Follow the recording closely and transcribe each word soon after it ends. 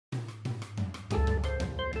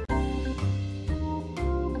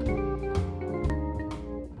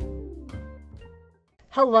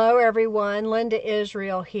Hello everyone, Linda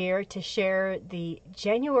Israel here to share the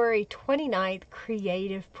January 29th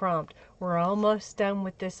creative prompt. We're almost done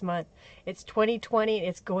with this month. It's 2020 and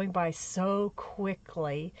it's going by so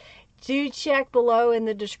quickly. Do check below in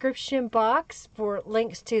the description box for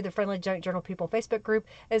links to the Friendly Junk Journal People Facebook group,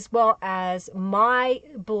 as well as my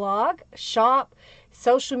blog, shop,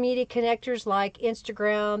 social media connectors like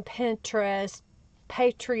Instagram, Pinterest,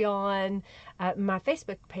 Patreon, my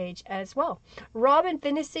Facebook page as well. Robin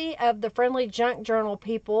Finney of the Friendly Junk Journal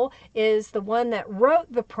People is the one that wrote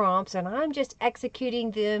the prompts, and I'm just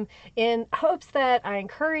executing them in hopes that I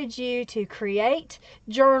encourage you to create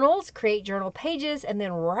journals, create journal pages, and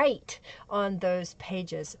then write on those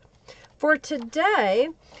pages. For today,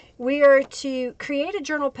 we are to create a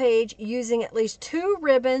journal page using at least 2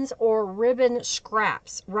 ribbons or ribbon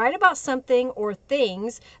scraps. Write about something or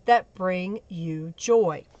things that bring you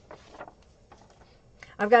joy.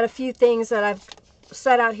 I've got a few things that I've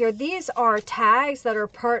set out here. These are tags that are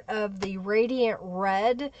part of the Radiant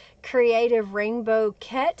Red Creative Rainbow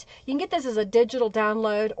Kit. You can get this as a digital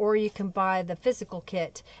download, or you can buy the physical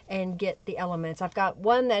kit and get the elements. I've got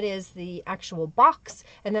one that is the actual box,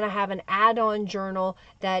 and then I have an add-on journal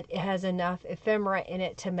that has enough ephemera in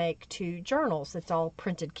it to make 2 journals. It's all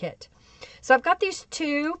printed kit. So I've got these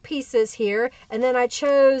 2 pieces here, and then I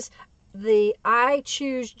chose the I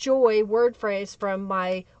Choose Joy word phrase from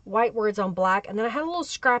my white words on black, and then I had a little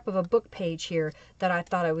scrap of a book page here that I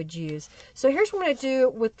thought I would use. So here's what I'm going to do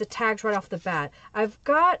with the tags right off the bat. I've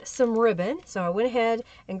got some ribbon, so I went ahead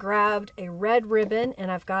and grabbed a red ribbon,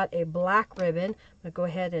 and I've got a black ribbon. I'm going to go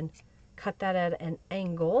ahead and cut that at an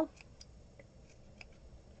angle.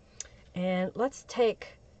 And let's take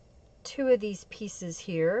 2 of these pieces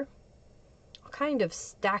here. I'll kind of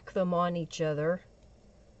stack them on each other.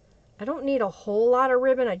 I don't need a whole lot of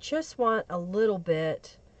ribbon. I just want a little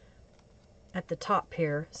bit at the top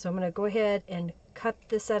here. So I'm going to go ahead and cut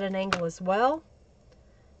this at an angle as well.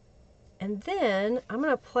 And then I'm going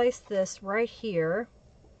to place this right here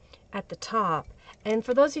at the top. And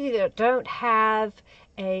for those of you that don't have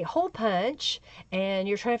a hole punch and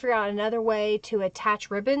you're trying to figure out another way to attach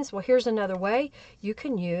ribbons, well, here's another way. You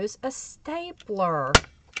can use a stapler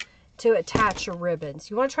to attach your ribbons.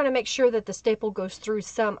 You want to try to make sure that the staple goes through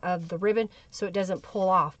some of the ribbon so it doesn't pull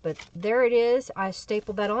off. But there it is. I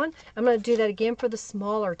stapled that on. I'm going to do that again for the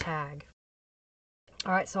smaller tag.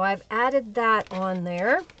 All right, so I've added that on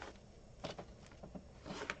there.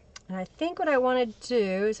 And I think what I want to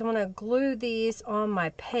do is I want to glue these on my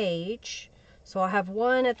page. So I'll have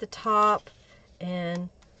one at the top and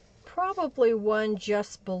probably one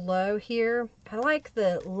just below here. I like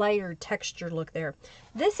the layered texture look there.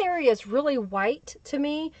 This area is really white to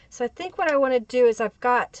me, so I think what I want to do is I've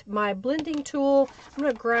got my blending tool. I'm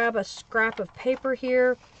going to grab a scrap of paper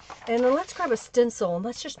here, and then let's grab a stencil, and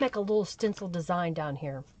let's just make a little stencil design down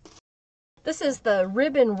here. This is the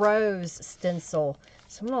Ribbon Rose stencil,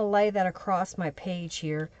 so I'm going to lay that across my page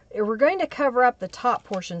here. We're going to cover up the top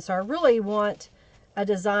portion, so I really want a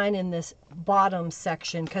design in this bottom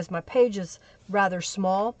section because my page is rather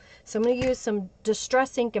small. So I'm going to use some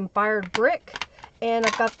Distress Ink and Fired Brick, and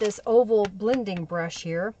I've got this oval blending brush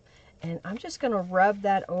here, and I'm just going to rub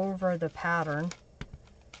that over the pattern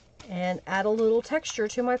and add a little texture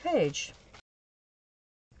to my page.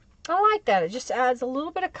 I like that. It just adds a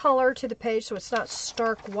little bit of color to the page so it's not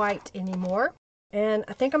stark white anymore. And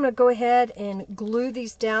I think I'm going to go ahead and glue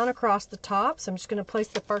these down across the top. So I'm just going to place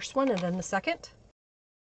the first one and then the second.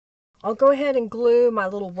 I'll go ahead and glue my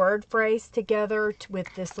little word phrase together with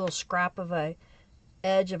this little scrap of a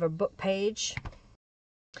edge of a book page.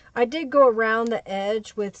 I did go around the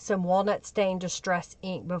edge with some walnut stained distress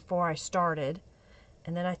ink before I started.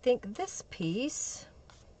 And then I think this piece,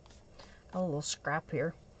 a little scrap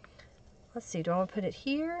here. Let's see, do I want to put it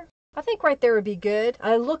here? I think right there would be good.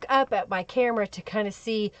 I look up at my camera to kind of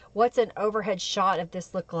see what's an overhead shot of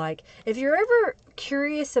this look like. If you're ever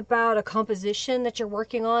curious about a composition that you're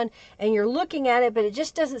working on and you're looking at it but it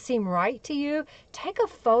just doesn't seem right to you, take a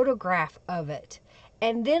photograph of it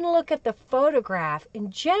and then look at the photograph, and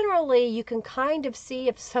generally you can kind of see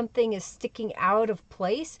if something is sticking out of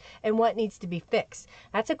place and what needs to be fixed.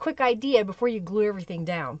 That's a quick idea before you glue everything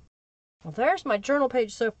down. Well, there's my journal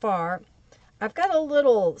page so far. I've got a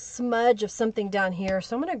little smudge of something down here,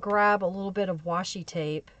 so I'm going to grab a little bit of washi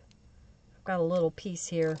tape. I've got a little piece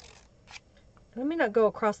here. Let me not go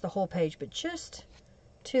across the whole page, but just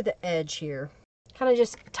to the edge here. Kind of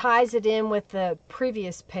just ties it in with the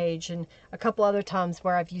previous page and a couple other times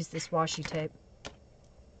where I've used this washi tape.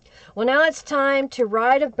 Well, now it's time to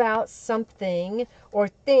write about something or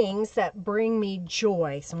things that bring me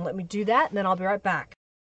joy. So let me do that, and then I'll be right back.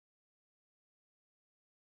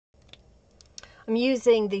 I'm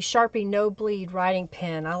using the Sharpie No Bleed writing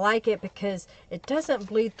pen. I like it because it doesn't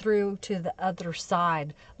bleed through to the other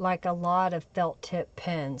side like a lot of felt tip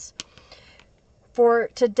pens. For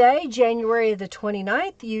today, January the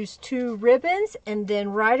 29th, use 2 ribbons and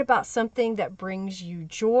then write about something that brings you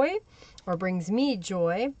joy or brings me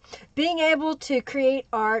joy. Being able to create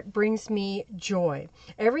art brings me joy.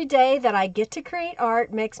 Every day that I get to create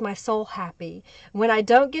art makes my soul happy. When I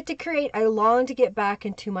don't get to create, I long to get back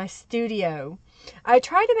into my studio. I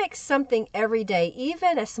try to make something every day,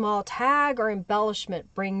 even a small tag or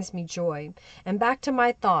embellishment brings me joy. And back to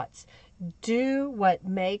my thoughts. Do what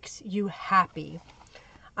makes you happy.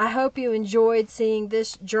 I hope you enjoyed seeing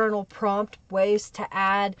this journal prompt, ways to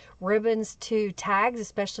add ribbons to tags,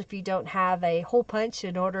 especially if you don't have a hole punch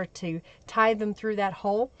in order to tie them through that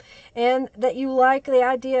hole, and that you like the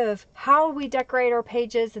idea of how we decorate our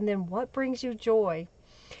pages and then what brings you joy.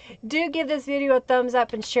 Do give this video a thumbs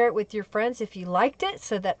up and share it with your friends if you liked it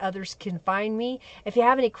so that others can find me. If you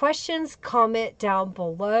have any questions, comment down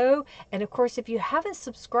below. And of course, if you haven't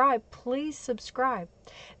subscribed, please subscribe.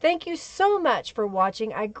 Thank you so much for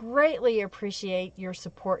watching. I greatly appreciate your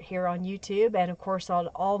support here on YouTube and of course on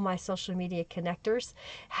all my social media connectors.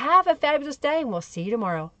 Have a fabulous day and we'll see you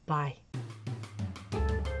tomorrow. Bye.